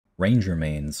Ranger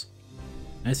mains.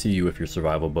 I see you with your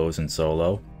survival bows in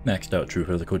solo, maxed out true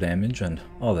physical damage, and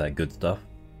all that good stuff.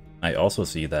 I also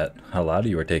see that a lot of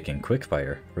you are taking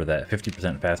quickfire for that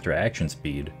 50% faster action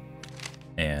speed,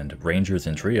 and Rangers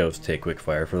and Trios take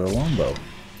quickfire for the longbow.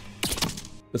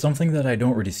 But something that I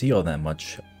don't really see all that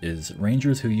much is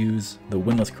Rangers who use the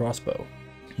Windlass crossbow.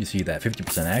 You see that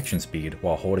 50% action speed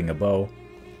while holding a bow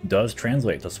does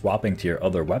translate to swapping to your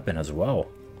other weapon as well.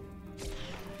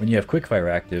 When you have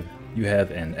quickfire active, you have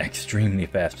an extremely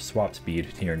fast swap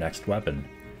speed to your next weapon,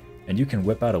 and you can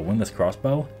whip out a Windlass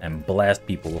crossbow and blast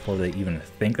people before they even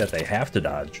think that they have to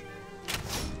dodge.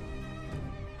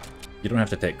 You don't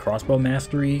have to take crossbow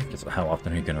mastery, because how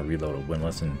often are you going to reload a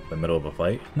Windlass in the middle of a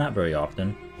fight? Not very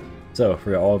often. So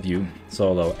for all of you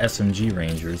solo SMG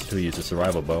Rangers who use a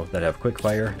survival bow that have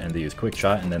quickfire and they use quick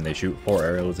shot and then they shoot 4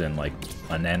 arrows in like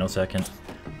a nanosecond,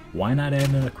 why not add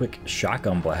in a quick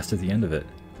shotgun blast at the end of it?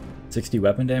 60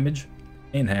 weapon damage?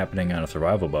 Ain't happening on a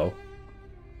survival bow.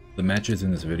 The matches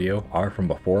in this video are from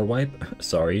before wipe.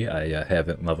 Sorry, I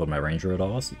haven't leveled my Ranger at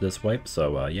all this wipe,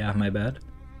 so yeah, my bad.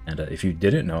 And if you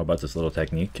didn't know about this little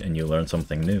technique and you learned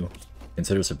something new,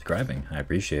 consider subscribing. I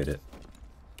appreciate it.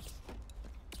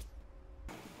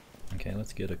 Okay,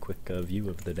 let's get a quick view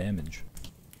of the damage.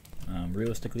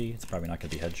 Realistically, it's probably not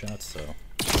going to be headshots, so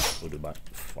we'll do about...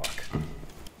 fuck.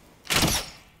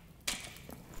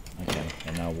 Okay,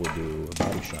 and now we'll do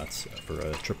body shots for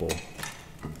a triple.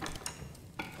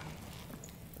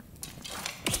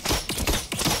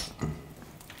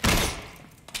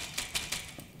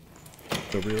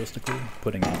 So realistically,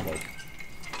 putting out like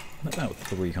about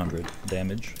 300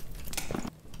 damage,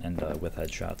 and with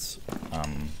headshots,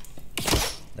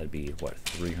 that'd be what,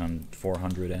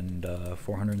 400 and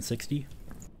 460?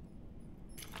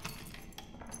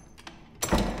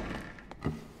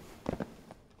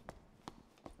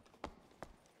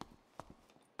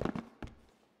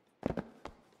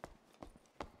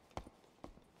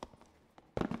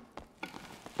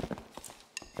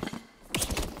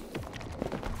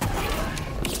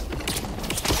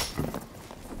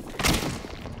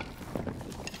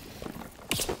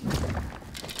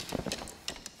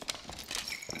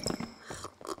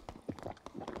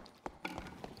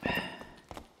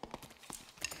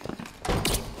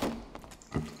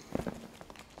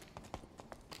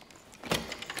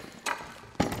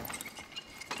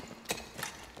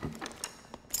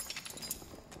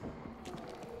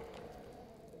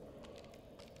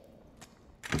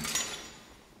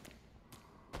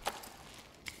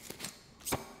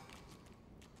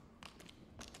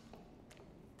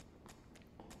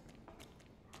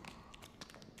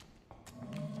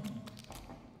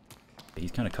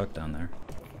 He's kind of cooked down there.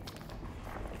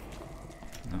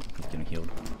 No, he's getting healed.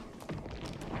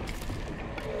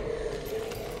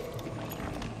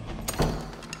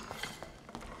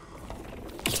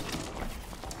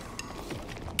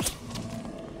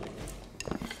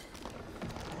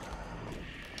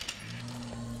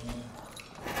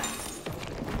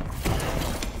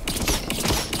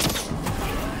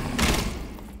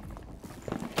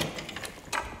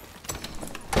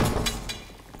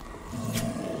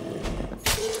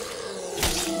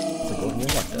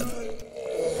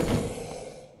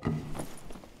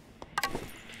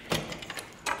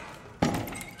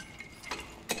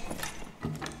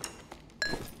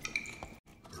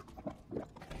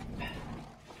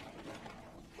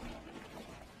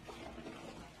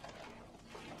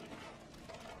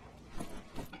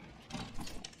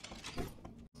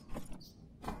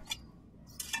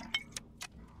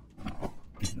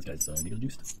 This guy's needle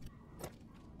juiced.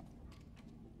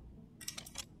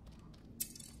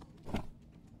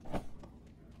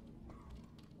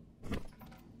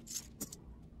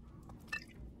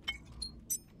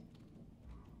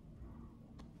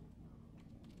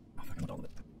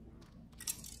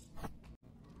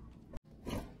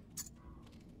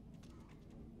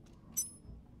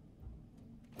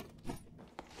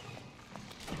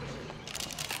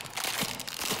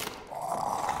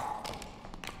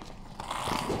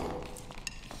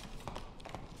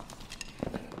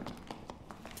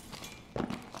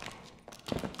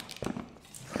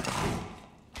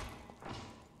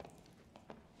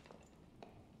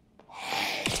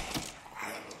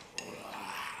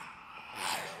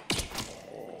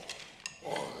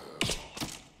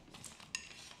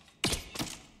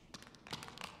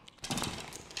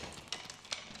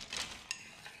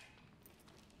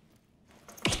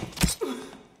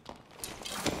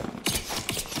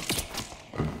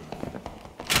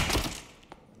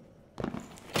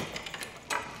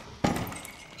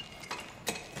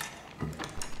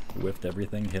 Whiffed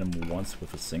everything, hit him once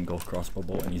with a single crossbow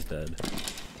bolt, and he's dead.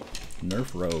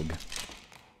 Nerf Rogue.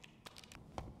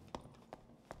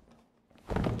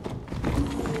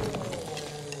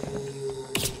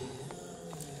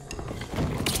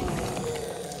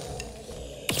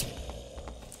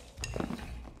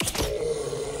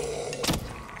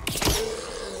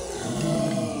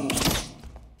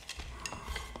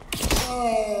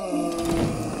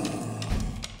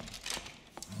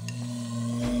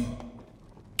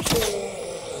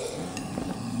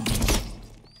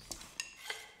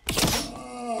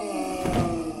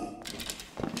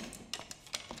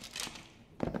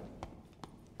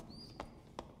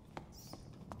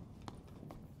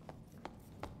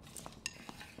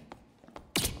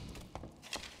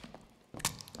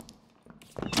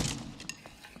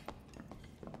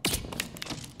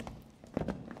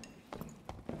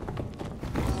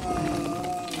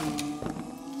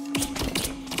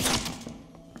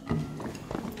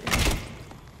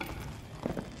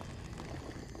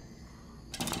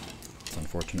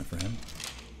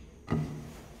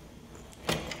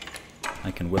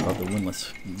 I can whip out the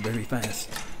Windlass very fast.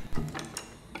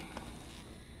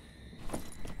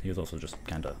 He was also just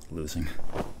kinda losing.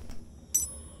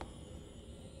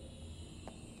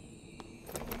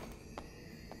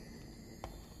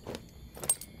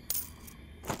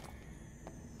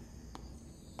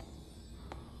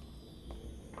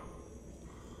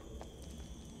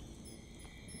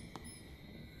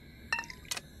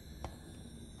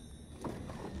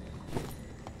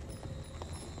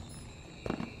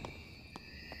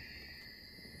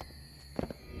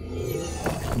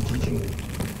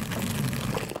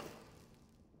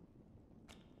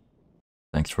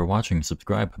 Thanks for watching,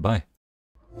 subscribe, bye.